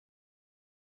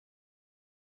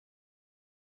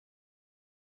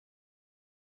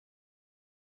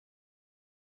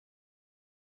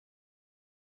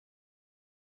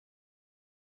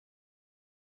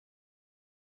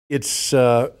It's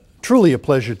truly a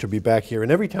pleasure to be back here,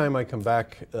 and every time I come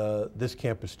back, this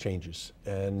campus changes,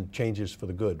 and changes for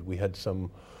the good. We had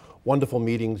some wonderful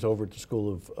meetings over at the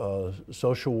School of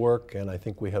Social Work, and I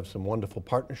think we have some wonderful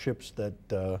partnerships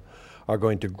that are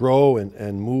going to grow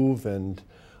and move, and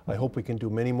I hope we can do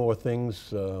many more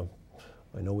things.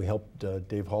 I know we helped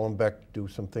Dave Hollenbeck do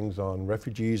some things on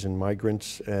refugees and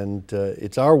migrants, and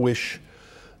it's our wish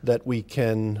that we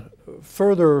can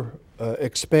further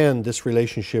expand this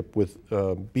relationship with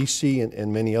BC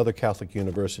and many other Catholic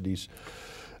universities,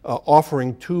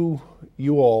 offering to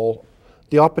you all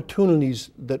the opportunities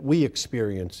that we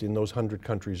experience in those 100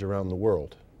 countries around the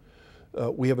world.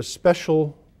 We have a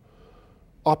special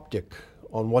optic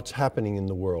on what's happening in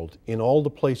the world. In all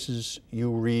the places you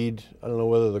read, I don't know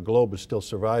whether the Globe is still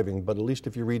surviving, but at least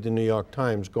if you read the New York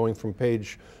Times, going from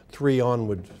page 3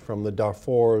 onward, from the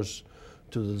Darfurs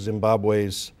to the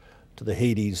Zimbabwe's, to the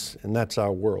Hades, and that's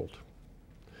our world.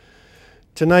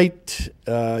 Tonight,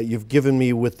 you've given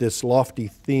me, with this lofty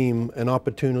theme, an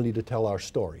opportunity to tell our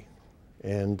story.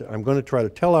 And I'm going to try to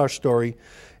tell our story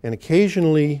and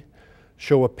occasionally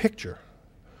show a picture.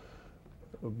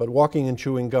 But walking and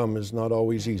chewing gum is not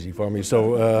always easy for me,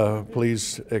 so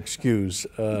please excuse.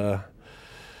 I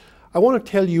want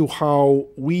to tell you how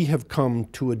we have come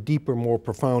to a deeper, more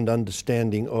profound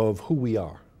understanding of who we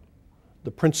are, the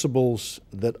principles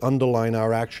that underline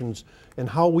our actions, and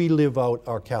how we live out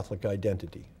our Catholic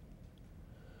identity.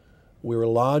 We're a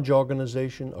large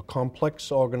organization, a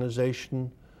complex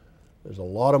organization. There's a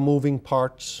lot of moving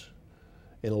parts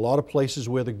in a lot of places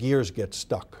where the gears get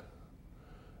stuck.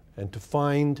 And to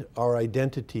find our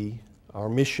identity, our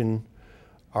mission,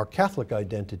 our Catholic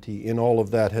identity in all of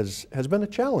that has been a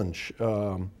challenge.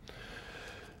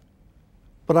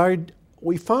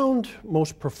 We found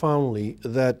most profoundly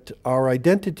that our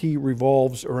identity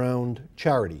revolves around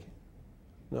charity.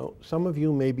 Now, some of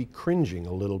you may be cringing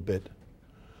a little bit,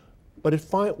 but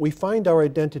we find our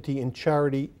identity in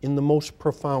charity in the most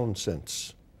profound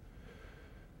sense.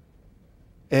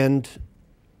 And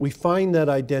we find that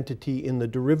identity in the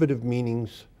derivative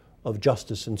meanings of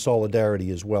justice and solidarity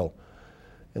as well.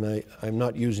 And I'm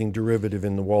not using derivative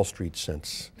in the Wall Street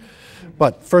sense.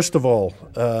 But first of all,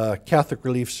 Catholic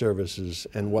Relief Services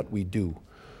and what we do.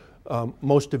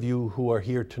 Most of you who are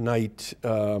here tonight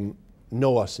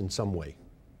know us in some way.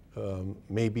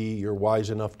 Maybe you're wise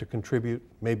enough to contribute.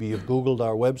 Maybe you've Googled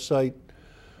our website.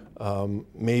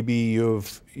 Maybe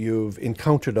you've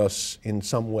encountered us in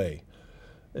some way.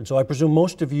 And so I presume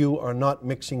most of you are not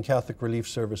mixing Catholic Relief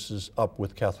Services up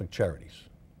with Catholic Charities.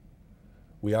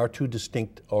 We are two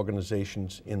distinct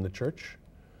organizations in the church.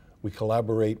 We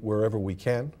collaborate wherever we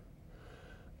can.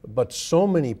 But so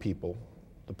many people,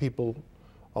 the people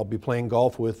I'll be playing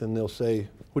golf with, and they'll say,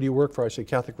 "Who do you work for?" I say,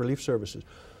 "Catholic Relief Services."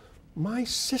 My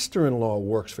sister-in-law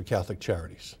works for Catholic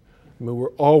Charities. I mean,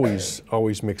 we're always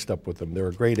mixed up with them. They're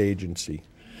a great agency.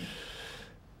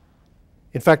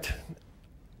 In fact,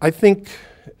 I think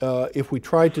if we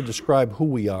tried to describe who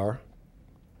we are,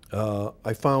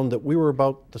 I found that we were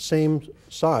about the same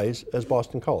size as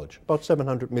Boston College, about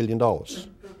 $700 million.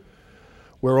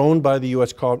 We're owned by the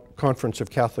U.S. Conference of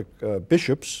Catholic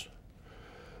Bishops.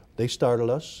 They started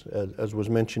us, as was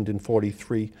mentioned in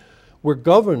 '43. We're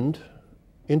governed,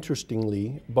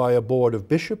 interestingly, by a board of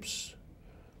bishops,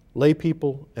 lay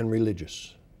people, and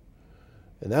religious.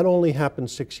 And that only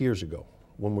happened 6 years ago,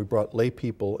 when we brought lay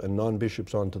people and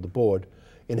non-bishops onto the board,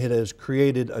 and it has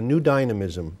created a new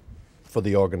dynamism for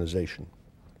the organization.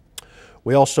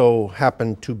 We also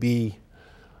happen to be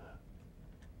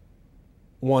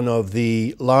one of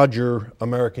the larger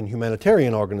American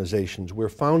humanitarian organizations. We're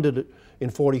founded in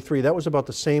 '43. That was about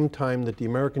the same time that the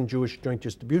American Jewish Joint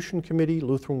Distribution Committee,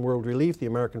 Lutheran World Relief, the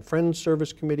American Friends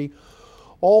Service Committee,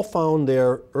 all found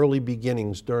their early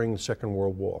beginnings during the Second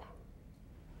World War.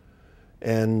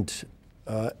 And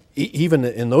even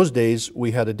in those days,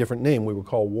 we had a different name. We were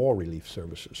called War Relief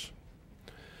Services.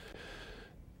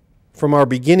 From our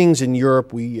beginnings in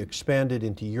Europe, we expanded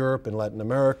into Europe and Latin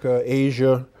America,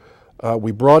 Asia.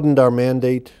 We broadened our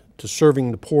mandate to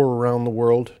serving the poor around the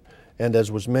world. And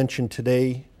as was mentioned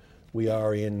today, we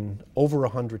are in over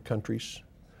 100 countries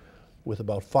with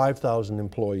about 5,000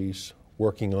 employees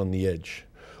working on the edge.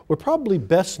 We're probably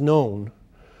best known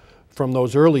from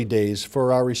those early days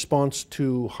for our response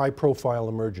to high-profile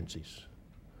emergencies,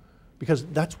 because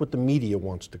that's what the media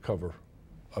wants to cover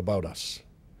about us.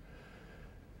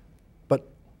 But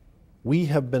we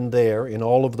have been there in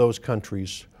all of those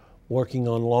countries working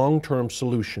on long-term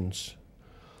solutions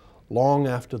long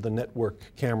after the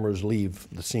network cameras leave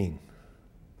the scene.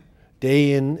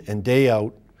 Day in and day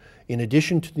out, in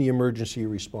addition to the emergency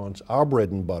response, our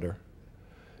bread and butter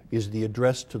is the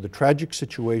address to the tragic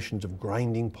situations of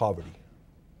grinding poverty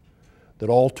that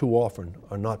all too often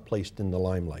are not placed in the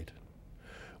limelight.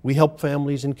 We help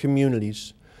families and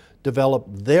communities develop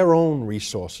their own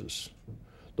resources,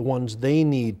 the ones they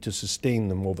need to sustain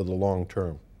them over the long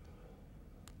term.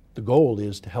 The goal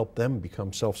is to help them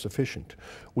become self-sufficient.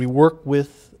 We work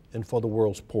with and for the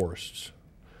world's poorest,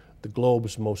 the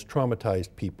globe's most traumatized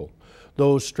people,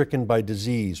 those stricken by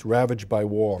disease, ravaged by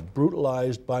war,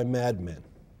 brutalized by madmen,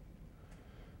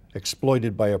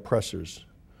 exploited by oppressors,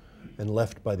 and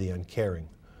left by the uncaring.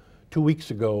 2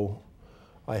 weeks ago,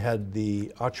 I had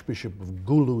the Archbishop of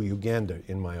Gulu, Uganda,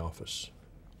 in my office,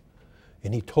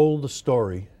 and he told the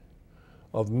story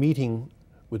of meeting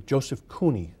with Joseph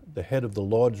Kony, the head of the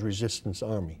Lord's Resistance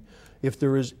Army. If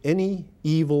there is any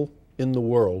evil in the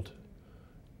world,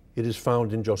 it is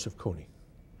found in Joseph Kony.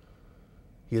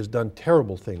 He has done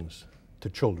terrible things to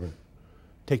children,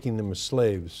 taking them as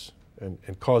slaves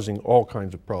and causing all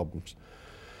kinds of problems.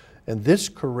 And this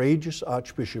courageous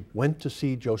Archbishop went to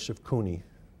see Joseph Kony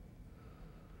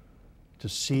to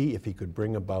see if he could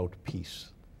bring about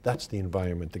peace. That's the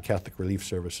environment the Catholic Relief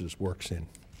Services works in.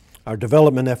 Our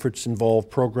development efforts involve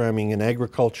programming in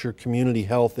agriculture, community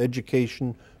health,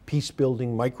 education, peace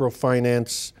building,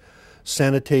 microfinance,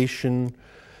 sanitation,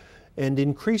 and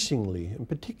increasingly, and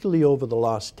particularly over the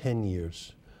last 10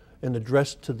 years, an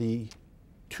address to the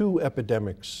two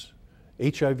epidemics,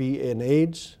 HIV and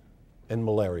AIDS and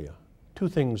malaria, two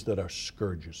things that are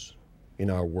scourges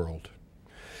in our world.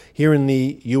 Here in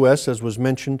the U.S., as was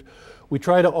mentioned, we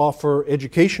try to offer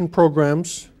education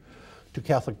programs to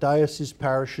Catholic dioceses,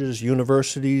 parishes,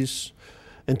 universities,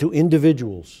 and to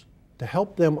individuals to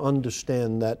help them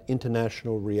understand that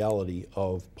international reality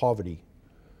of poverty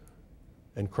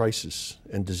and crisis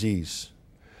and disease.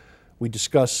 We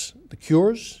discuss the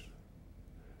cures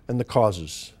and the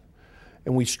causes,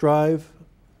 and we strive,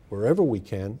 wherever we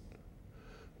can,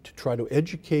 to try to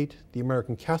educate the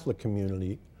American Catholic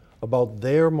community about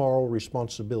their moral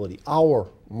responsibility, our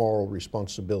moral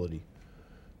responsibility,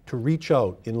 to reach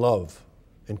out in love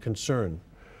and concern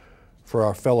for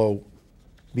our fellow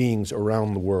beings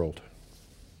around the world.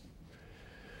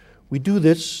 We do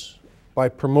this by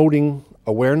promoting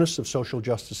awareness of social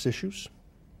justice issues.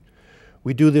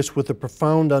 We do this with a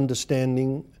profound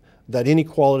understanding that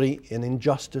inequality and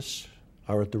injustice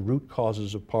are at the root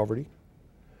causes of poverty.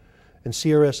 And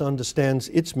CRS understands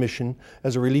its mission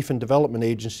as a relief and development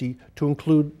agency to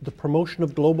include the promotion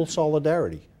of global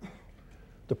solidarity,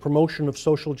 the promotion of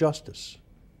social justice,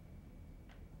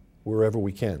 wherever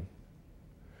we can.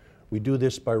 We do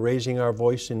this by raising our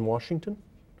voice in Washington,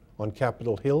 on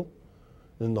Capitol Hill,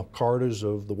 in the corridors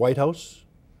of the White House,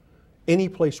 any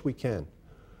place we can.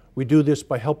 We do this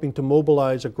by helping to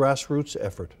mobilize a grassroots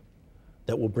effort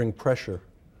that will bring pressure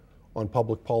on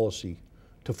public policy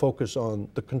to focus on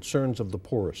the concerns of the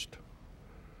poorest.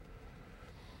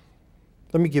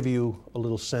 Let me give you a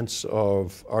little sense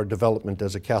of our development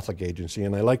as a Catholic agency,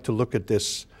 and I like to look at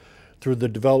this through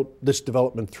this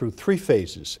development through three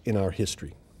phases in our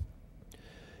history.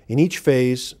 In each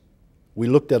phase, we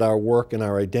looked at our work and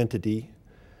our identity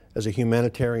as a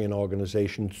humanitarian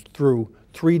organization through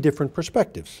three different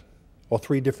perspectives, or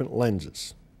three different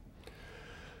lenses.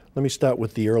 Let me start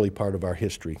with the early part of our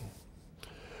history,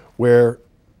 where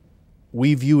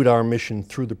we viewed our mission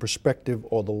through the perspective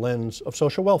or the lens of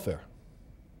social welfare.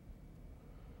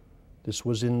 This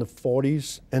was in the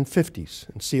 40s and 50s,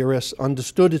 and CRS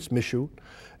understood its mission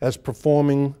as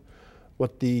performing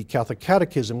what the Catholic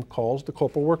Catechism calls the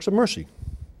corporal works of mercy.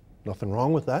 Nothing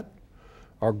wrong with that.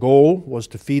 Our goal was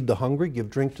to feed the hungry, give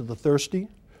drink to the thirsty,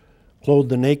 clothe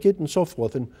the naked, and so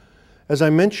forth. And as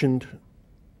I mentioned,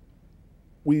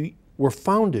 we were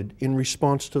founded in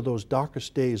response to those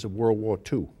darkest days of World War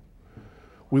II.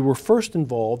 We were first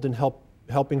involved in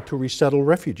helping to resettle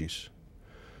refugees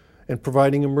and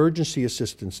providing emergency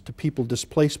assistance to people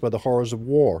displaced by the horrors of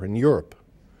war in Europe.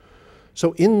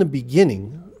 So in the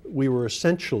beginning, we were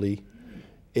essentially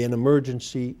an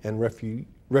emergency and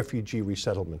refugee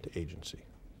resettlement agency.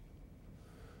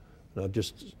 And I'll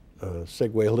just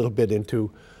segue a little bit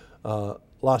into,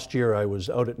 last year I was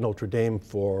out at Notre Dame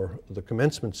for the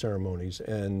commencement ceremonies,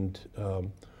 and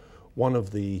one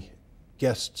of the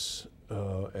guests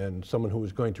and someone who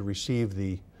was going to receive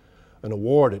an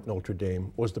award at Notre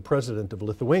Dame was the president of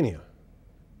Lithuania.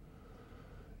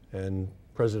 And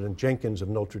President Jenkins of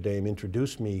Notre Dame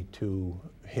introduced me to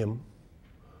him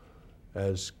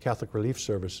as Catholic Relief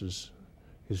Services.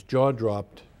 His jaw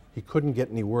dropped. He couldn't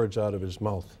get any words out of his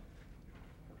mouth.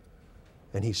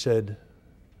 And he said,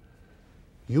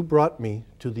 "You brought me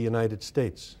to the United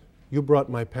States. You brought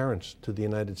my parents to the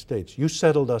United States. You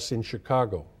settled us in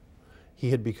Chicago." he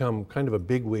had become kind of a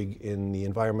bigwig in the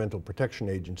Environmental Protection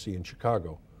Agency in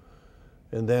Chicago.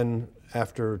 And then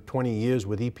after 20 years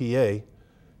with EPA,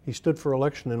 he stood for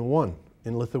election and won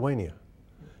in Lithuania.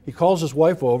 He calls his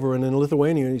wife over and in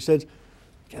Lithuania and he says,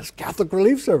 "Yes, Catholic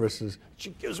Relief Services."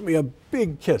 She gives me a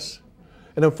big kiss.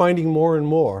 And I'm finding more and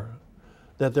more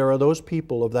that there are those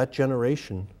people of that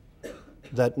generation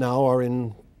that now are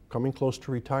coming close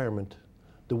to retirement,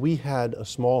 that we had a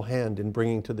small hand in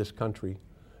bringing to this country,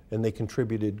 and they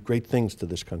contributed great things to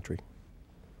this country.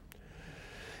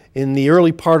 In the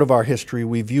early part of our history,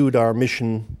 we viewed our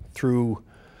mission through,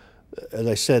 as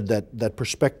I said, that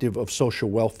perspective of social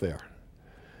welfare.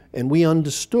 And we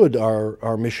understood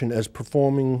our mission as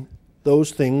performing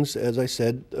those things, as I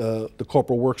said, the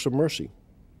corporal works of mercy.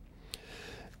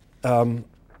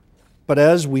 But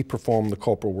as we perform the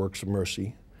corporal works of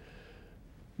mercy,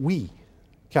 we,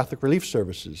 Catholic Relief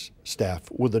Services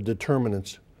staff, were the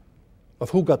determinants of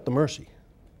who got the mercy,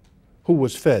 who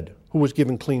was fed, who was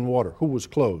given clean water, who was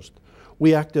clothed.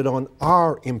 We acted on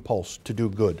our impulse to do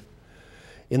good.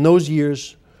 In those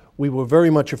years, we were very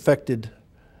much affected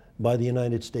by the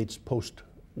United States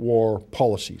post-war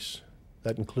policies.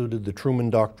 That included the Truman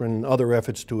Doctrine and other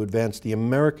efforts to advance the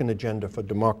American agenda for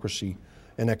democracy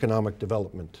and economic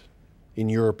development in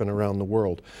Europe and around the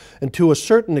world. And to a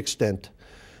certain extent,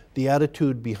 the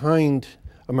attitude behind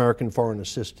American foreign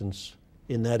assistance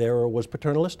in that era was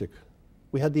paternalistic.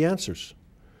 We had the answers.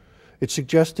 It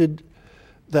suggested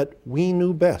that we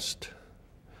knew best.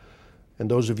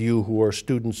 And those of you who are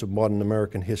students of modern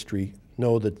American history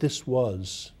know that this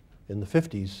was, in the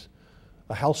 50s,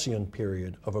 a halcyon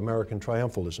period of American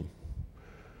triumphalism.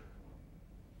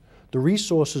 The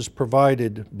resources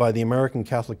provided by the American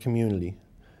Catholic community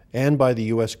and by the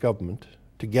U.S. government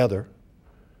together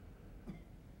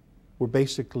were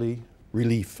basically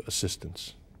relief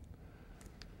assistance.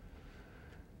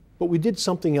 But we did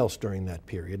something else during that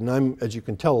period, and I'm, as you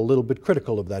can tell, a little bit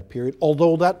critical of that period,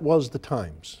 although that was the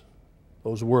times.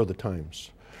 Those were the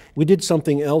times. We did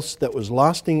something else that was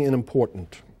lasting and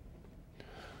important.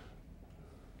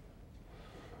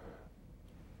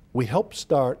 We helped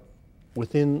start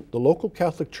within the local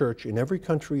Catholic Church in every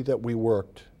country that we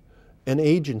worked an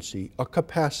agency, a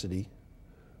capacity,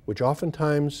 which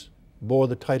oftentimes bore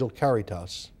the title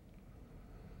Caritas,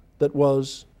 that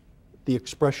was the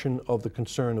expression of the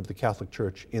concern of the Catholic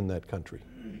Church in that country.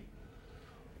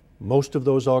 Most of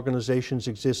those organizations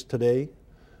exist today.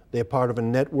 They are part of a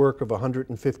network of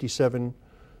 167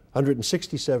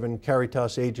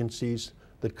 Caritas agencies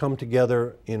that come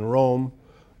together in Rome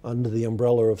under the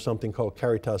umbrella of something called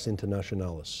Caritas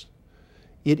Internationalis.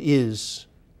 It is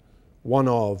one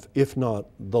of, if not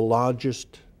the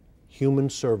largest human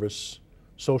service,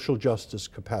 social justice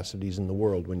capacities in the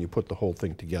world when you put the whole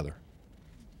thing together.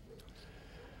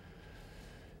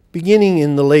 Beginning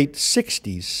in the late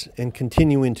 60s and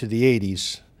continuing into the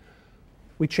 80s,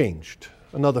 we changed.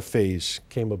 Another phase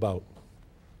came about.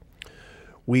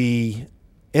 We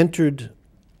entered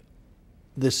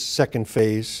this second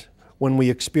phase when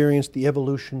we experienced the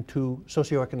evolution to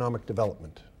socioeconomic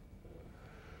development.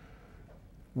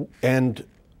 And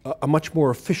a much more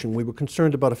efficient, we were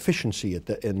concerned about efficiency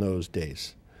in those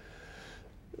days.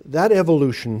 That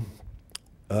evolution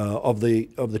of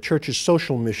the Church's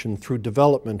social mission through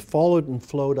development followed and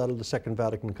flowed out of the Second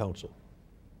Vatican Council.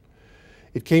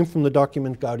 It came from the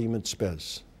document Gaudium et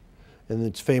Spes, and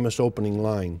its famous opening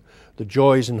line, "The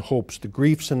joys and hopes, the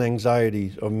griefs and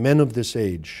anxieties of men of this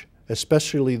age,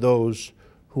 especially those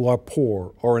who are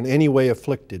poor or in any way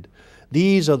afflicted,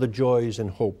 these are the joys and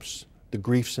hopes, the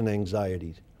griefs and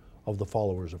anxieties of the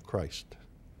followers of Christ."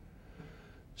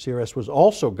 CRS was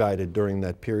also guided during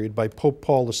that period by Pope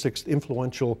Paul VI's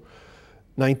influential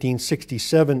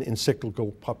 1967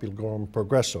 encyclical Populorum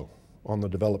Progresso on the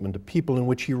development of people, in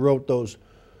which he wrote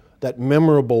that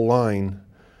memorable line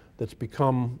that's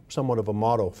become somewhat of a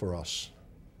motto for us: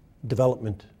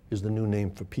 development is the new name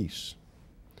for peace.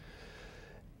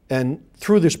 And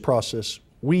through this process,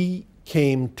 we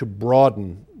came to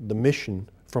broaden the mission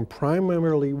from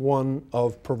primarily one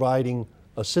of providing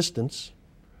assistance,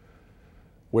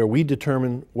 where we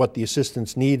determine what the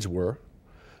assistance needs were,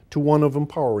 to one of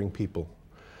empowering people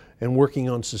and working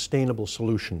on sustainable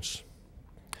solutions.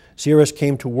 CRS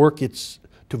came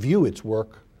to view its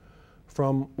work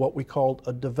from what we called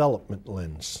a development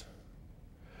lens.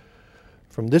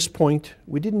 From this point,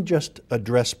 we didn't just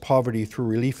address poverty through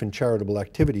relief and charitable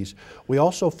activities, we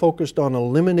also focused on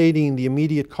eliminating the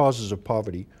immediate causes of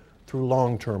poverty through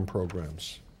long-term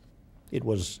programs. It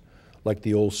was like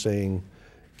the old saying,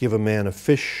 give a man a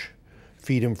fish,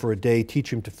 feed him for a day,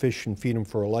 teach him to fish, and feed him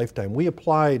for a lifetime. We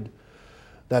applied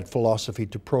that philosophy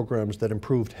to programs that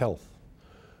improved health,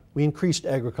 We increased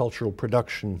agricultural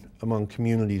production among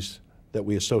communities that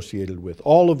we associated with.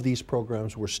 All of these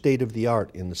programs were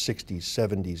state-of-the-art in the 60s,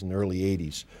 70s, and early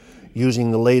 80s,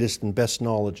 using the latest and best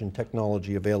knowledge and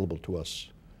technology available to us.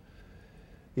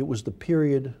 It was the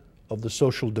period of the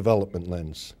social development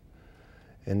lens,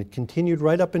 and it continued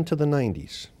right up into the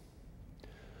 90s.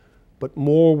 But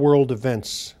more world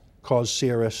events caused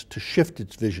CRS to shift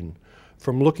its vision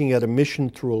from looking at a mission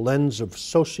through a lens of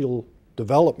social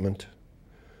development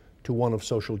to one of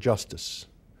social justice.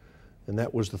 And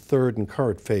that was the third and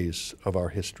current phase of our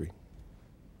history.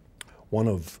 One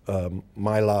of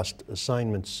my last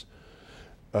assignments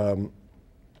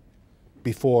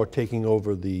before taking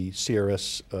over the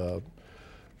CRS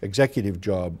executive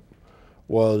job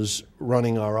was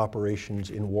running our operations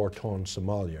in war-torn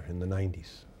Somalia in the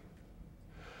 90s.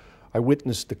 I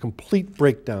witnessed the complete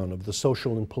breakdown of the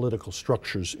social and political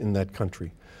structures in that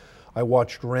country. I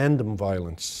watched random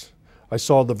violence. I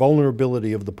saw the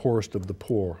vulnerability of the poorest of the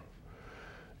poor.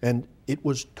 And it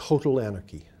was total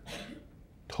anarchy,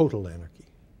 total anarchy.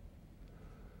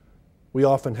 We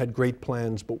often had great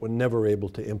plans, but were never able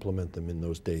to implement them in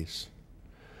those days.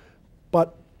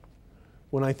 But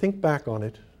when I think back on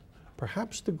it,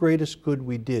 perhaps the greatest good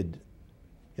we did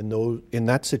in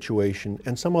that situation,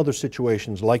 and some other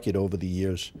situations like it over the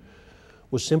years,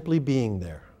 was simply being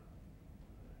there,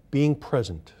 being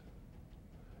present,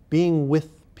 being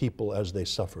with people as they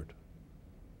suffered.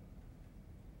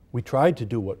 We tried to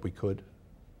do what we could,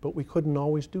 but we couldn't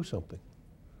always do something.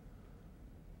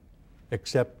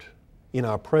 Except in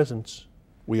our presence,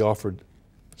 we offered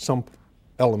some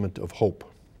element of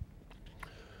hope.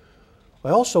 I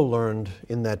also learned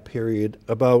in that period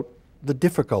about the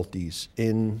difficulties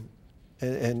and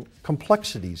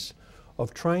complexities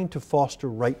of trying to foster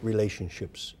right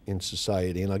relationships in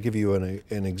society. And I'll give you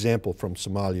an example from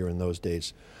Somalia in those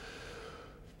days.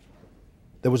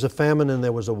 There was a famine and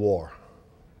there was a war.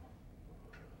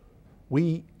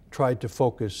 We tried to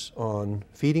focus on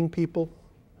feeding people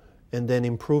and then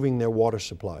improving their water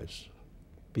supplies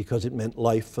because it meant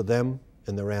life for them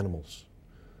and their animals.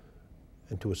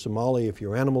 And to a Somali, if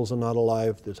your animals are not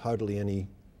alive, there's hardly any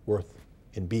worth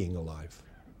in being alive.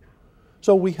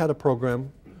 So we had a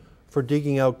program for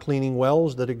digging out cleaning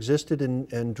wells that existed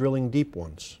and drilling deep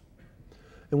ones.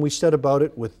 And we set about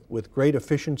it with great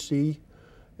efficiency,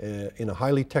 in a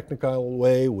highly technical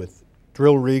way, with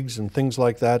drill rigs and things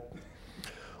like that,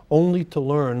 only to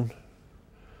learn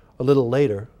a little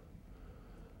later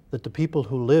that the people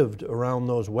who lived around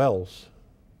those wells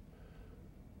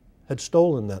had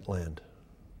stolen that land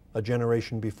a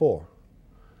generation before.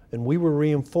 And we were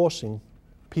reinforcing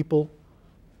people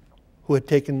who had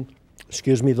taken,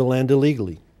 the land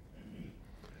illegally.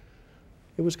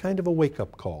 It was kind of a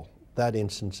wake-up call, that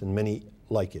instance and many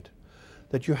like it,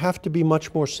 that you have to be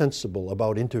much more sensible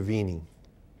about intervening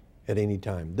at any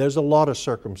time. There's a lot of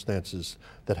circumstances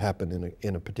that happen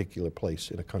in a particular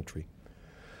place in a country.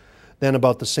 Then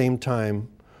about the same time,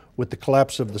 with the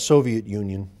collapse of the Soviet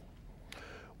Union,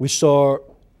 we saw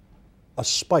a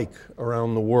spike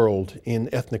around the world in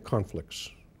ethnic conflicts.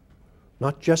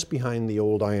 Not just behind the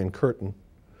old Iron Curtain,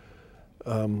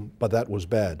 but that was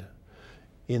bad.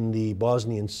 In the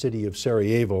Bosnian city of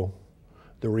Sarajevo,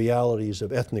 the realities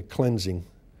of ethnic cleansing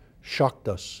shocked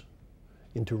us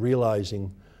into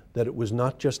realizing that it was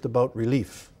not just about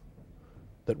relief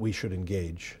that we should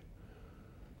engage,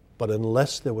 but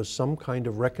unless there was some kind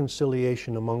of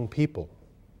reconciliation among people,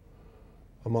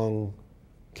 among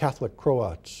Catholic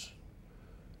Croats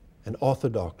and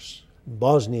Orthodox,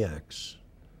 Bosniaks,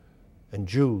 and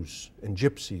Jews and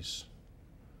Gypsies,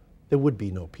 there would be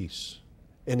no peace,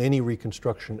 and any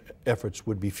reconstruction efforts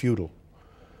would be futile.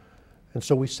 And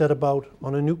so we set about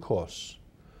on a new course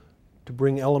to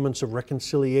bring elements of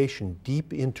reconciliation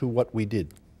deep into what we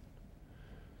did.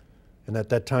 And at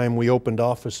that time we opened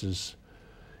offices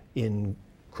in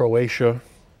Croatia,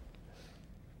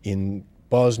 in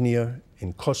Bosnia,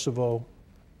 in Kosovo,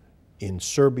 in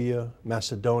Serbia,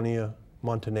 Macedonia,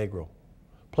 Montenegro,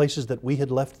 places that we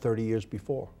had left 30 years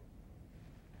before.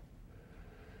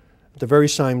 At the very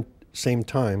same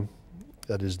time,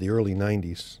 that is the early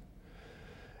 90s,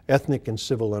 ethnic and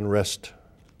civil unrest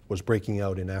was breaking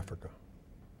out in Africa.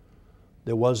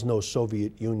 There was no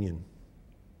Soviet Union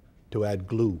to add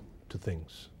glue to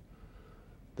things.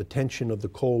 The tension of the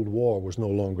Cold War was no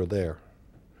longer there.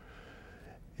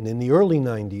 And in the early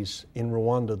 90s, in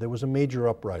Rwanda, there was a major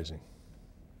uprising.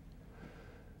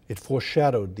 It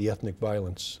foreshadowed the ethnic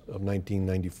violence of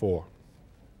 1994.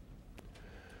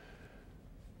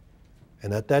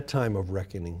 And at that time of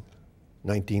reckoning,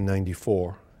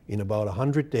 1994, in about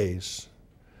 100 days,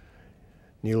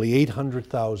 nearly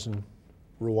 800,000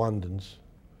 Rwandans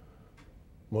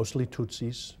mostly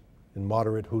Tutsis and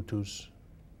moderate Hutus,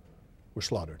 were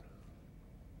slaughtered.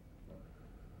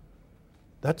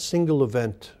 That single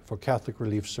event for Catholic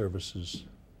Relief Services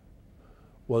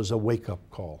was a wake-up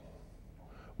call.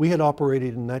 We had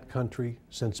operated in that country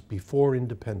since before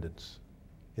independence,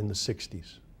 in the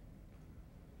 60s.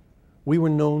 We were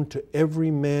known to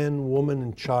every man, woman,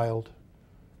 and child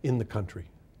in the country.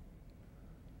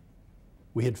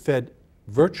 We had fed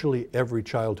virtually every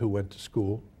child who went to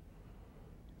school.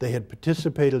 They had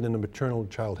participated in the maternal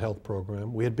child health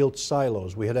program. We had built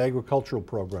silos. We had agricultural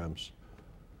programs.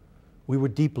 We were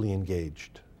deeply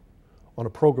engaged on a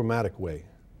programmatic way.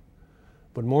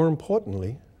 But more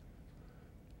importantly,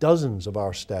 dozens of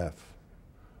our staff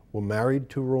were married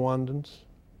to Rwandans,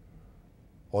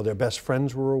 or their best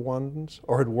friends were Rwandans,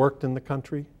 or had worked in the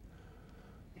country.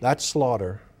 That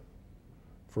slaughter,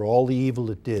 for all the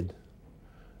evil it did,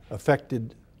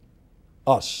 affected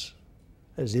us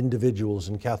as individuals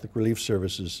in Catholic Relief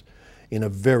Services in a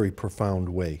very profound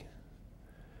way.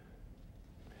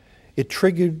 It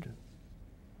triggered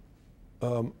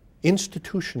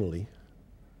institutionally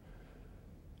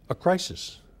a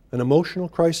crisis, an emotional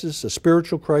crisis, a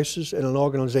spiritual crisis, and an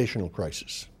organizational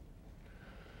crisis.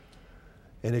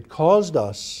 And it caused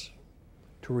us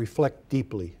to reflect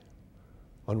deeply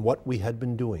on what we had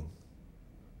been doing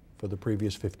for the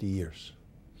previous 50 years.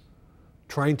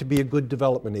 Trying to be a good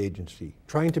development agency,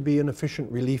 trying to be an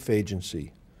efficient relief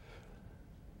agency.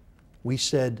 We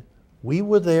said, we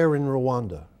were there in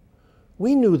Rwanda.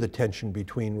 We knew the tension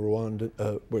between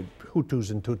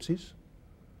Hutus and Tutsis.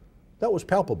 That was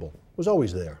palpable, was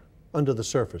always there, under the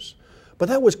surface. But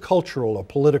that was cultural or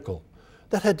political.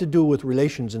 That had to do with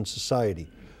relations in society.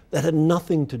 That had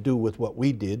nothing to do with what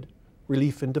we did,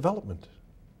 relief and development.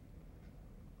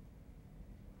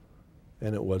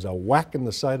 And it was a whack in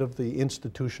the side of the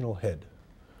institutional head.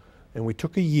 And we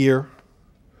took a year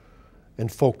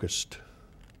and focused.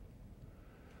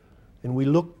 And we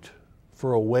looked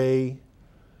for a way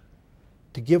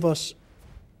to give us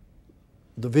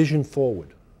the vision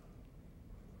forward.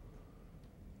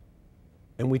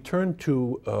 And we turned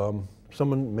to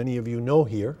someone many of you know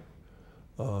here,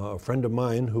 a friend of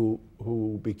mine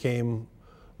who became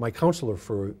my counselor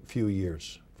for a few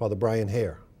years, Father Brian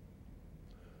Hare.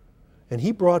 And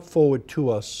he brought forward to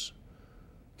us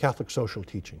Catholic social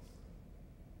teaching.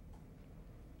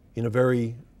 In a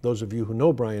very, those of you who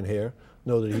know Brian Hare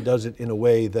know that he does it in a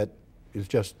way that is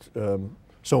just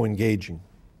so engaging.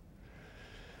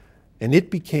 And it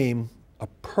became a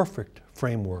perfect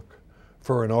framework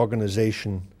for an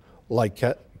organization like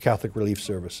Catholic Relief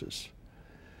Services.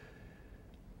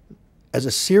 As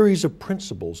a series of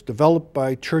principles developed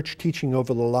by church teaching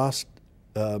over the last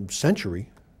century,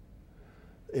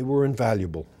 they were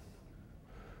invaluable,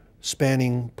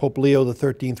 spanning Pope Leo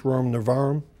XIII, Rerum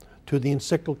Novarum, to the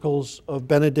encyclicals of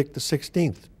Benedict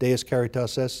XVI, Deus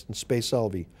Caritas Est and Spe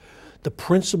Salvi. The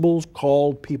principles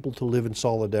called people to live in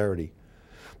solidarity.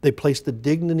 They placed the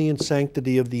dignity and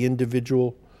sanctity of the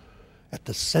individual at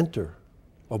the center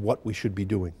of what we should be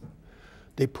doing.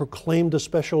 They proclaimed a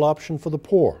special option for the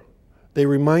poor. They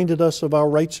reminded us of our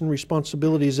rights and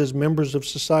responsibilities as members of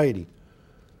society,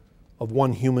 of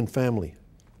one human family.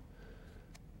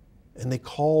 And they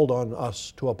called on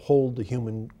us to uphold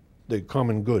the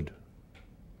common good.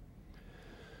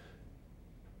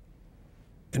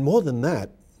 And more than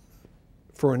that,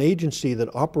 for an agency that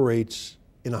operates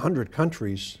in 100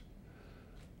 countries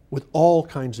with all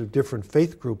kinds of different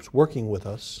faith groups working with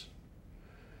us,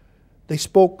 they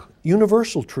spoke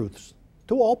universal truths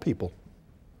to all people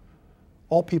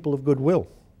of goodwill.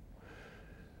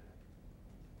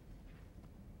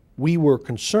 We were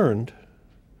concerned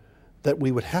that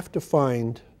we would have to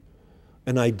find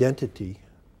an identity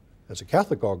as a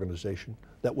Catholic organization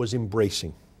that was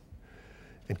embracing.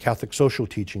 And Catholic social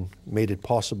teaching made it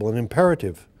possible and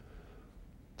imperative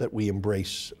that we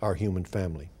embrace our human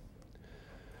family.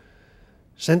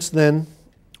 Since then,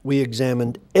 we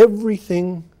examined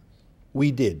everything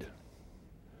we did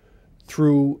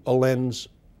through a lens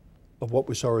of what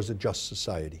we saw as a just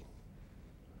society.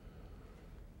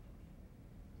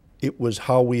 It was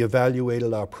how we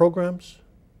evaluated our programs,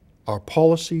 our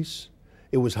policies.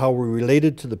 It was how we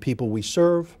related to the people we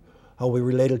serve, how we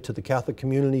related to the Catholic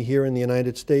community here in the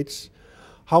United States,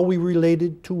 how we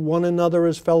related to one another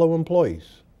as fellow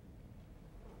employees.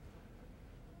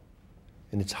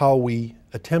 And it's how we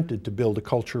attempted to build a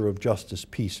culture of justice,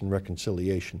 peace, and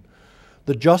reconciliation.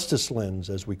 The justice lens,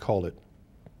 as we call it,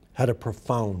 had a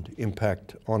profound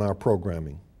impact on our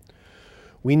programming.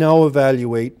 We now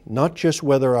evaluate not just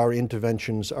whether our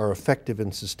interventions are effective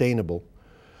and sustainable,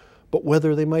 but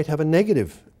whether they might have a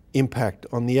negative impact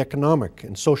on the economic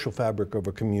and social fabric of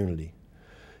a community.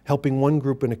 Helping one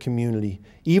group in a community,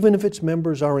 even if its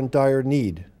members are in dire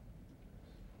need,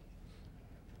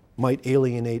 might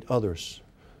alienate others.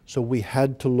 So we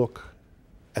had to look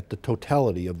at the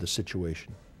totality of the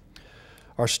situation.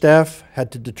 Our staff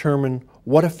had to determine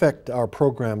what effect our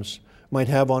programs might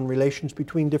have on relations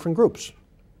between different groups.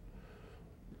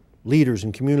 Leaders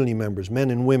and community members, men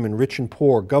and women, rich and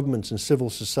poor, governments and civil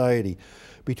society,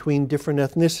 between different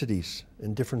ethnicities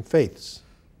and different faiths.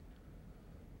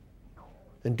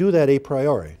 And do that a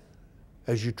priori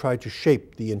as you try to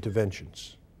shape the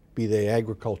interventions, be they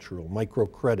agricultural,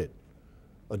 microcredit,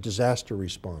 a disaster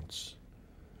response.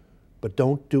 But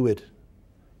don't do it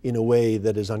in a way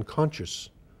that is unconscious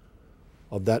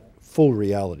of that full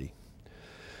reality.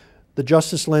 The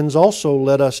justice lens also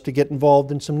led us to get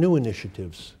involved in some new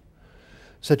initiatives,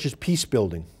 such as peace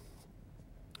building.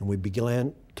 And we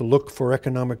began to look for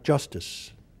economic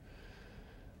justice.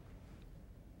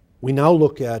 We now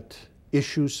look at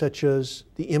issues such as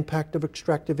the impact of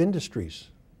extractive industries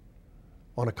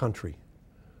on a country.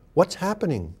 What's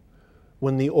happening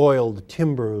when the oil, the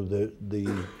timber,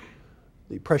 the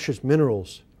precious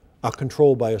minerals are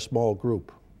controlled by a small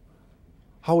group?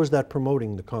 How is that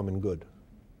promoting the common good?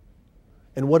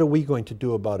 And what are we going to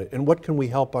do about it? And what can we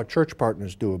help our church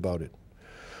partners do about it?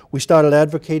 We started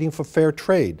advocating for fair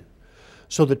trade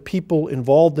so that people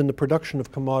involved in the production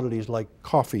of commodities like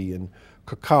coffee and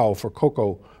cacao, for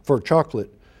cocoa, for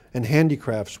chocolate, and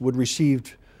handicrafts would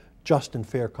receive just and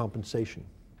fair compensation.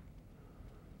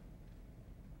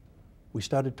 We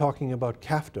started talking about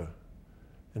CAFTA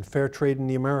and fair trade in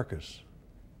the Americas.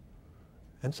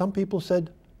 And some people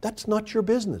said, that's not your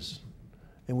business.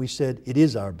 And we said, it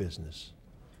is our business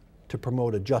to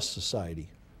promote a just society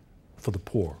for the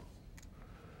poor.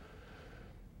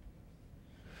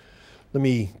 Let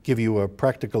me give you a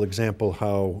practical example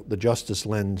how the justice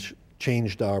lens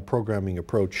changed our programming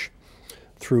approach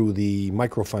through the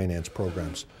microfinance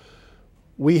programs.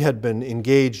 We had been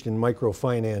engaged in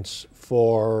microfinance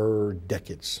for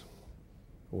decades.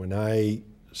 When I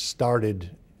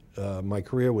started my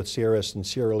career with CRS in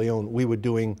Sierra Leone, we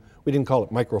didn't call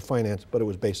it microfinance, but it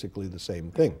was basically the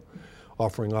same thing,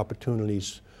 offering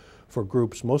opportunities for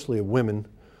groups, mostly of women,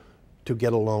 to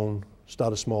get a loan,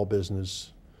 start a small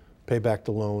business, pay back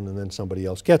the loan, and then somebody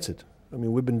else gets it. I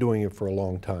mean, we've been doing it for a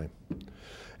long time.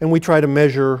 And we try to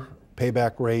measure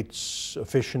payback rates,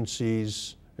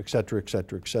 efficiencies, et cetera, et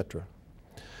cetera, et cetera.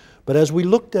 But as we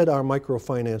looked at our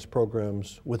microfinance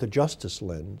programs with a justice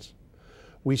lens,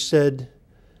 we said,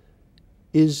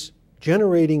 is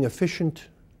generating efficient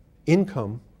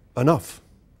income enough?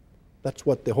 That's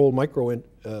what the whole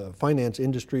microfinance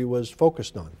industry was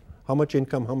focused on. How much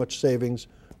income, how much savings,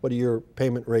 what are your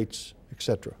payment rates, et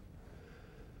cetera.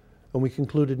 And we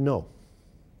concluded no,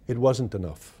 it wasn't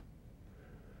enough.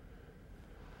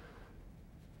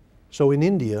 So in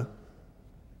India,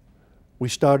 we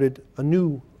started a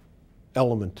new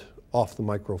element off the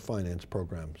microfinance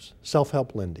programs,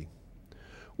 self-help lending,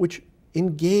 which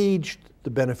engaged the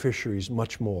beneficiaries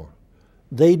much more.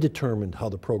 They determined how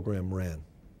the program ran.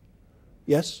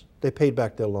 Yes, they paid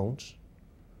back their loans,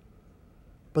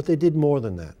 but they did more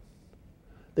than that.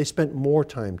 They spent more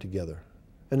time together,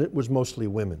 and it was mostly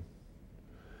women.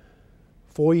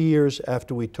 4 years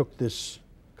after we took this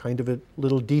kind of a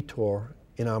little detour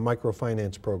in our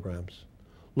microfinance programs,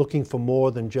 looking for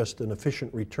more than just an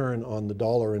efficient return on the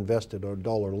dollar invested or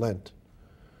dollar lent,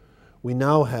 we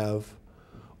now have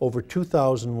over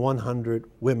 2,100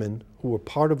 women who were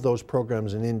part of those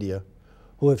programs in India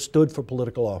who have stood for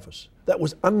political office. That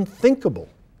was unthinkable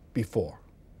before.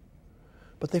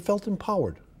 But they felt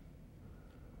empowered.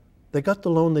 They got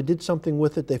the loan, they did something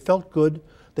with it, they felt good,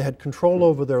 they had control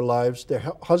over their lives, their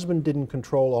husband didn't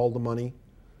control all the money,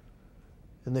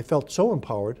 and they felt so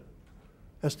empowered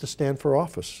as to stand for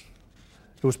office.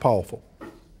 It was powerful.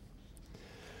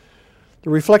 The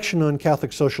reflection on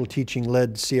Catholic social teaching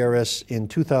led CRS in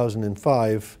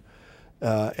 2005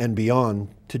 and beyond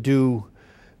to do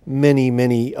many,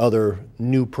 many other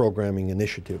new programming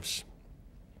initiatives.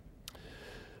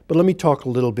 But let me talk a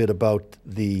little bit about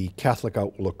the Catholic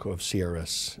outlook of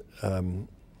CRS.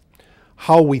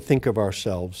 How we think of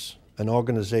ourselves, an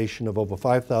organization of over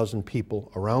 5,000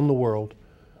 people around the world,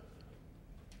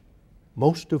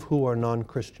 most of who are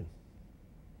non-Christian.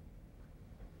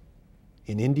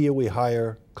 In India, we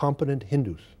hire competent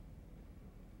Hindus.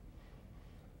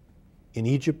 In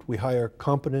Egypt, we hire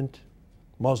competent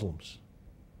Muslims.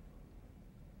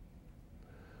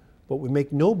 But we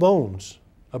make no bones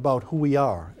about who we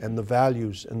are and the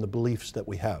values and the beliefs that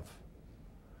we have.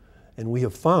 And we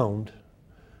have found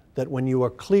that when you are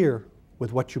clear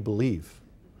with what you believe,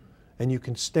 and you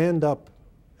can stand up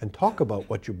and talk about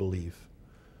what you believe,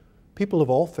 people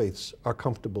of all faiths are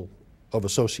comfortable of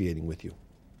associating with you.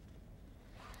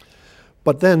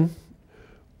 But then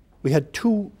we had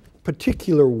two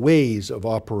particular ways of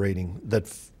operating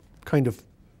that kind of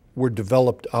were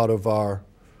developed out of our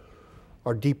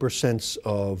deeper sense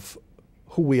of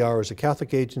who we are as a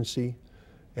Catholic agency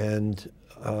and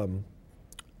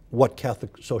what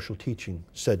Catholic social teaching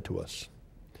said to us.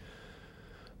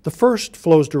 The first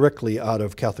flows directly out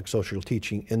of Catholic social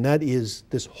teaching, and that is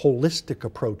this holistic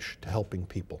approach to helping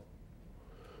people.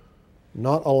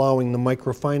 Not allowing the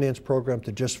microfinance program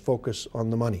to just focus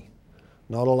on the money.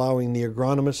 Not allowing the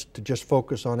agronomist to just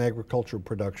focus on agricultural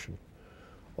production,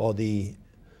 or the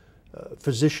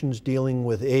physicians dealing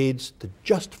with AIDS to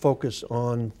just focus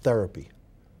on therapy,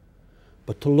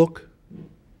 but to look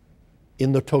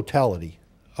in the totality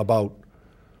about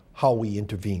how we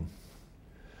intervene.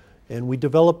 And we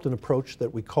developed an approach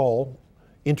that we call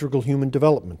integral human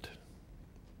development.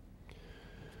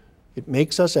 It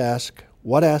makes us ask,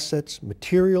 what assets,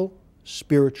 material,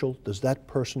 spiritual, does that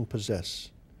person possess?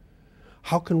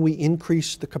 How can we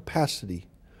increase the capacity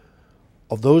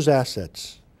of those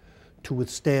assets to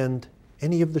withstand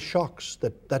any of the shocks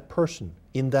that that person,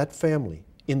 in that family,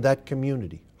 in that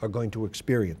community, are going to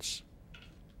experience?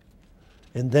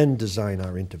 And then design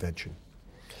our intervention.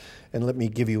 And let me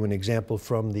give you an example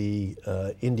from the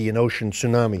Indian Ocean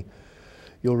tsunami.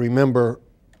 You'll remember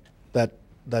that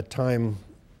time,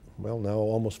 well, now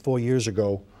almost 4 years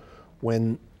ago,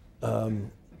 when the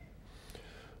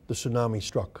tsunami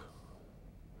struck.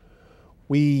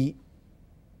 We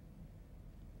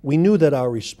knew that our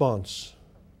response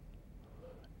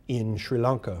in Sri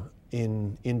Lanka,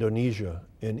 in Indonesia,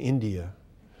 in India,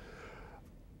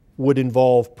 would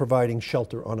involve providing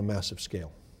shelter on a massive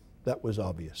scale. That was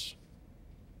obvious.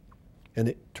 And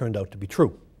it turned out to be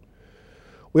true.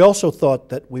 We also thought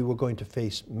that we were going to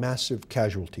face massive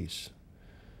casualties.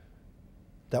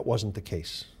 That wasn't the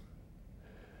case.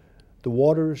 The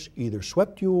waters either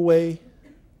swept you away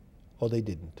or they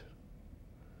didn't.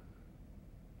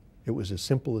 It was as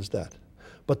simple as that.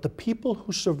 But the people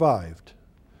who survived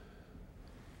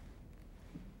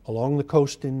along the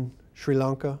coast in Sri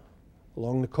Lanka,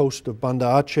 along the coast of Banda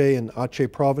Aceh and Aceh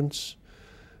province,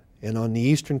 and on the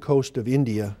eastern coast of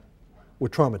India were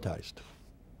traumatized.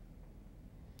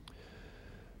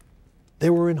 They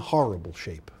were in horrible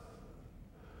shape.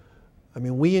 I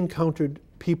mean, we encountered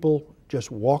people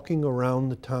just walking around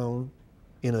the town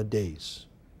in a daze.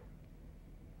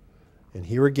 And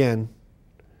here again,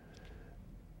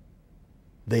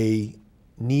 they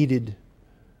needed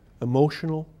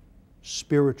emotional,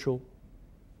 spiritual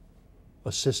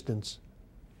assistance,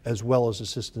 as well as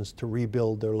assistance to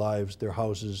rebuild their lives, their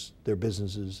houses, their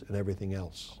businesses, and everything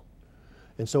else.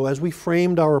 And so as we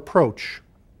framed our approach,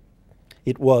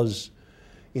 it was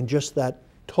in just that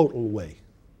total way.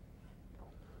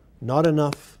 Not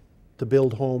enough to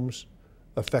build homes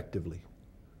effectively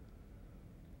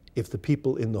if the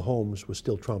people in the homes were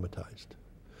still traumatized.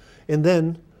 And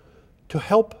then to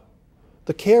help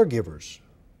the caregivers,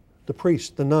 the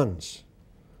priests, the nuns,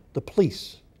 the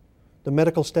police, the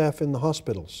medical staff in the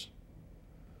hospitals,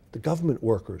 the government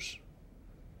workers,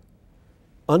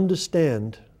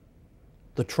 understand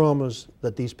the traumas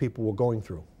that these people were going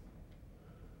through.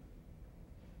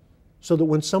 So that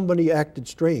when somebody acted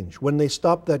strange, when they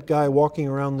stopped that guy walking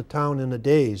around the town in a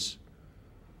daze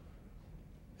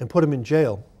and put him in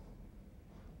jail,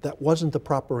 that wasn't the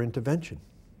proper intervention.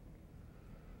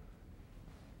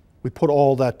 We put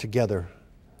all that together,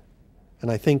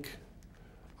 and I think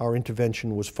our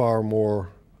intervention was far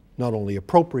more not only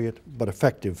appropriate, but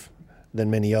effective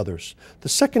than many others. The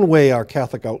second way our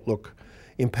Catholic outlook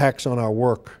impacts on our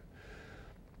work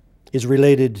is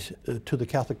related to the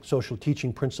Catholic social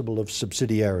teaching principle of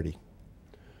subsidiarity.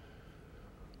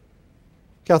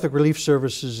 Catholic Relief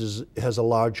Services has a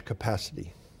large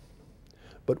capacity,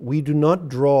 but we do not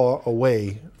draw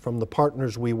away from the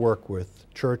partners we work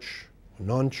with, church,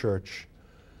 non-church,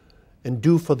 and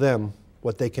do for them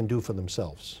what they can do for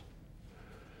themselves.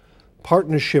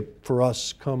 Partnership for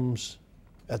us comes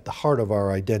at the heart of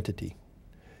our identity.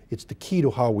 It's the key to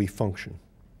how we function.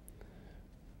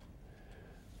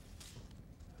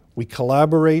 We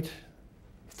collaborate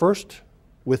first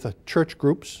with church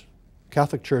groups,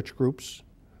 Catholic church groups,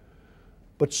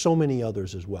 but so many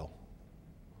others as well.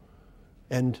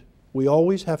 And we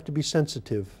always have to be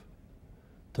sensitive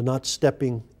to not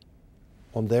stepping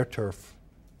on their turf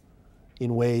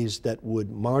in ways that would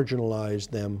marginalize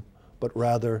them, but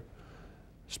rather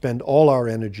spend all our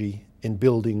energy in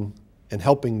building and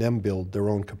helping them build their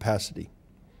own capacity.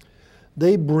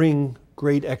 They bring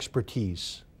great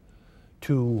expertise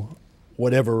to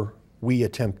whatever we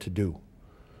attempt to do.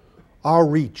 Our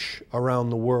reach around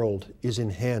the world is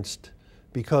enhanced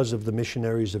because of the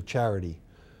missionaries of charity,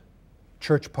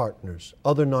 church partners,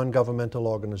 other non-governmental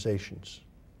organizations.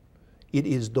 It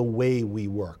is the way we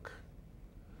work.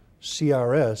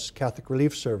 CRS, Catholic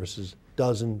Relief Services,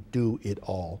 doesn't do it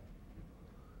all.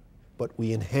 But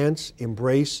we enhance,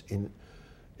 embrace,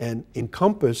 and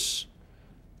encompass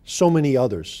so many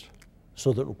others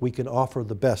so that we can offer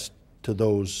the best to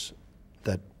those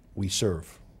that we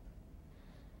serve.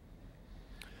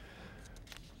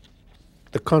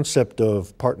 The concept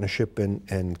of partnership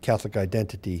and Catholic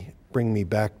identity bring me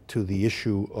back to the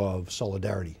issue of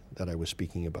solidarity that I was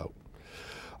speaking about.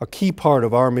 A key part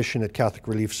of our mission at Catholic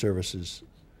Relief Services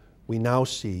we now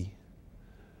see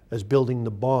as building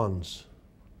the bonds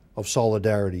of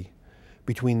solidarity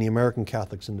between the American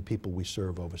Catholics and the people we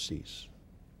serve overseas.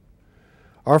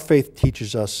 Our faith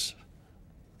teaches us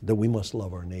that we must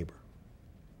love our neighbor.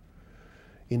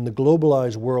 In the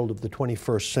globalized world of the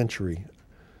 21st century,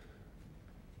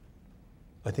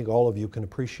 I think all of you can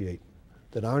appreciate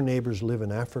that our neighbors live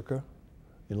in Africa,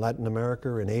 in Latin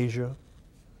America, in Asia,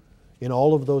 in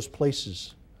all of those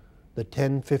places that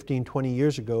 10, 15, 20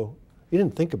 years ago you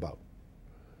didn't think about.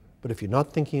 But if you're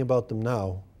not thinking about them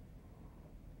now,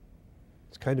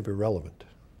 it's kind of irrelevant.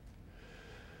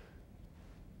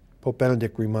 Pope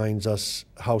Benedict reminds us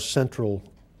how central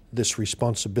this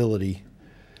responsibility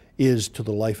is to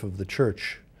the life of the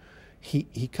Church.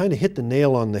 He kind of hit the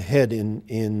nail on the head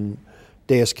in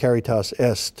Deus Caritas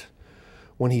Est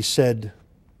when he said,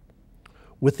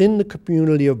 within the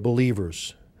community of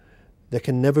believers, there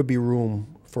can never be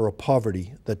room for a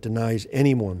poverty that denies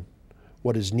anyone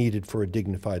what is needed for a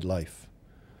dignified life.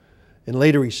 And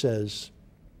later he says,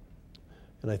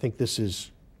 and I think this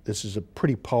is a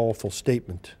pretty powerful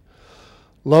statement,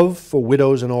 love for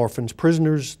widows and orphans,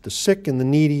 prisoners, the sick and the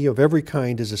needy of every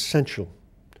kind is essential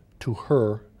to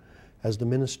her as the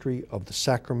ministry of the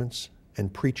sacraments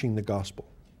and preaching the gospel.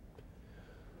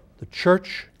 The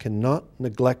Church cannot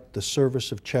neglect the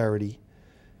service of charity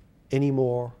any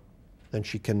more than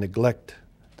she can neglect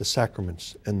the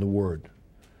sacraments and the Word.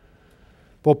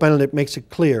 Pope Benedict makes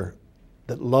it clear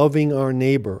that loving our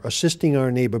neighbor, assisting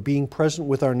our neighbor, being present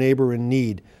with our neighbor in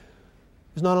need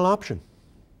is not an option.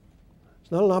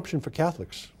 It's not an option for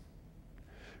Catholics.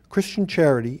 Christian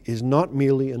charity is not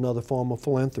merely another form of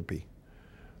philanthropy.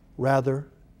 Rather,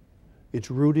 it's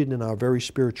rooted in our very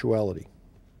spirituality.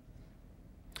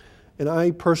 And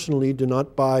I personally do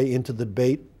not buy into the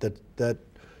debate that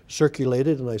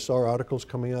circulated, and I saw articles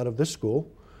coming out of this school,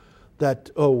 that,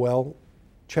 oh, well,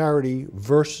 charity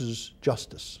versus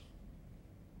justice.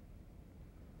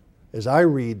 As I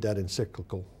read that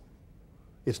encyclical,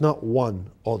 it's not one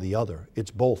or the other,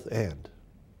 it's both and.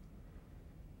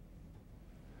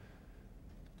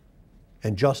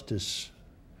 And justice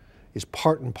is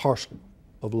part and parcel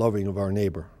of loving of our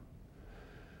neighbor.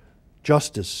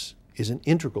 Justice is an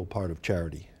integral part of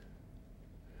charity.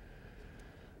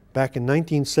 Back in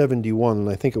 1971, and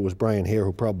I think it was Brian Hare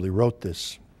who probably wrote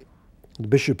this, the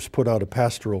bishops put out a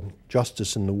pastoral,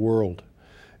 Justice in the World,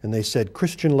 and they said,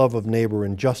 Christian love of neighbor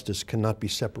and justice cannot be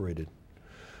separated.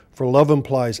 For love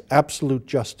implies absolute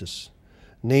justice,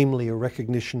 namely a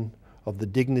recognition of the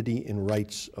dignity and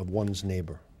rights of one's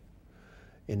neighbor.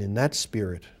 And in that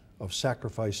spirit of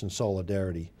sacrifice and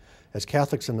solidarity, as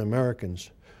Catholics and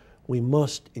Americans, we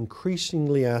must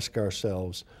increasingly ask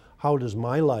ourselves, how does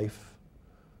my life,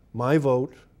 my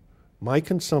vote, my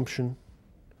consumption,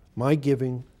 my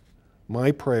giving,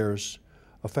 my prayers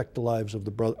affect the lives of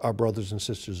our brothers and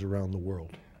sisters around the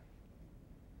world?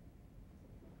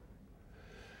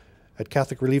 At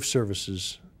Catholic Relief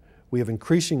Services, we have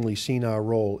increasingly seen our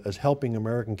role as helping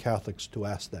American Catholics to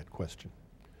ask that question.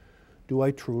 Do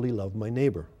I truly love my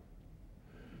neighbor?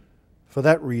 For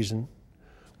that reason,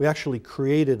 we actually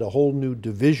created a whole new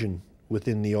division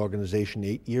within the organization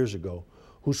 8 years ago,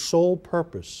 whose sole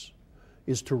purpose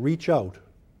is to reach out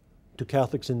to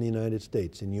Catholics in the United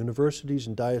States, in universities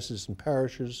and dioceses and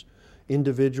parishes,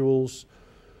 individuals,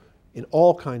 in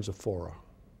all kinds of fora,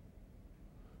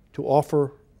 to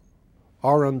offer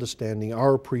our understanding,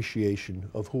 our appreciation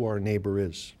of who our neighbor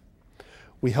is.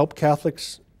 We help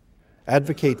Catholics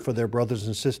advocate for their brothers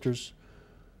and sisters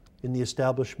in the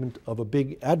establishment of a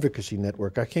big advocacy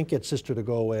network. I can't get Sister to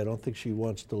go away. I don't think she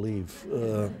wants to leave.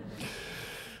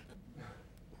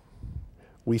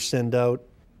 We send out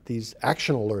these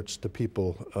action alerts to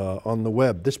people on the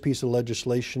web. This piece of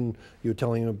legislation, you were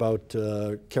telling about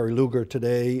Carrie Luger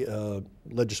today,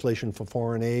 legislation for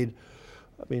foreign aid.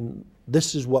 I mean,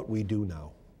 this is what we do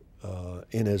now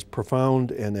in as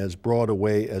profound and as broad a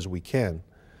way as we can.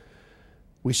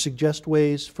 We suggest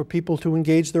ways for people to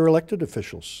engage their elected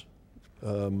officials.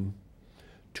 2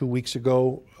 weeks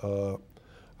ago,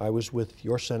 I was with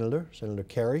your senator, Senator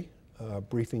Kerry,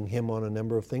 briefing him on a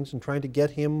number of things and trying to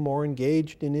get him more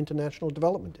engaged in international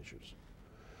development issues.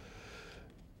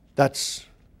 That's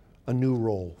a new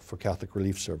role for Catholic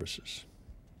Relief Services.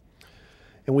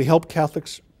 And we help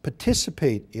Catholics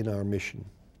participate in our mission.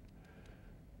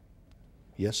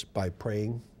 Yes, by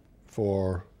praying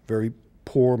for very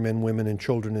poor men, women, and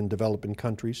children in developing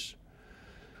countries,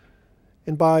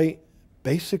 and by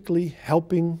basically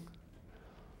helping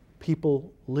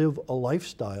people live a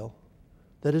lifestyle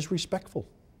that is respectful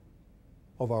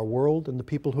of our world and the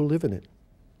people who live in it.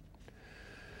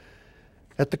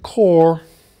 At the core,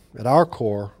 at our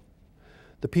core,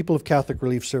 the people of Catholic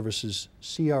Relief Services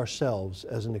see ourselves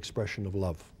as an expression of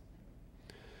love.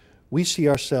 We see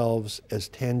ourselves as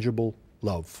tangible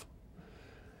love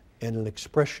and an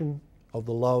expression of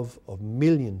the love of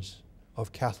millions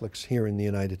of Catholics here in the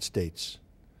United States,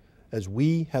 as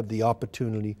we have the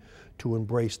opportunity to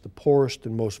embrace the poorest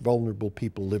and most vulnerable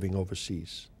people living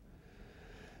overseas.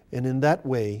 And in that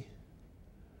way,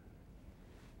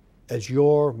 as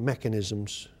your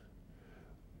mechanisms,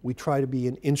 we try to be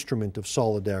an instrument of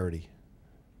solidarity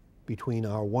between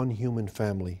our one human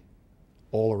family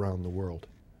all around the world.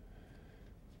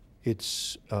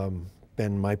 It's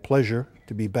been my pleasure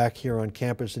to be back here on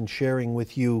campus and sharing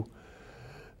with you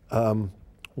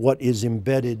what is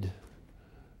embedded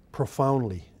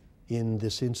profoundly in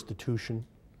this institution,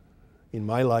 in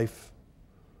my life,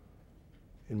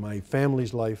 in my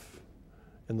family's life,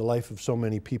 and the life of so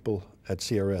many people at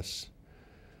CRS.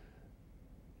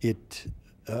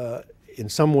 In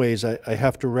some ways, I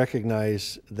have to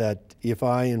recognize that if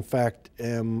I, in fact,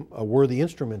 am a worthy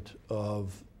instrument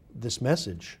of this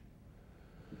message,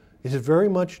 it is very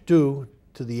much due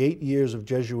to the 8 years of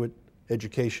Jesuit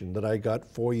education that I got,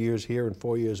 4 years here and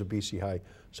 4 years at BC High.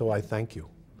 So I thank you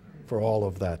for all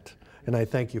of that. And I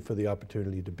thank you for the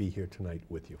opportunity to be here tonight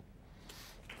with you.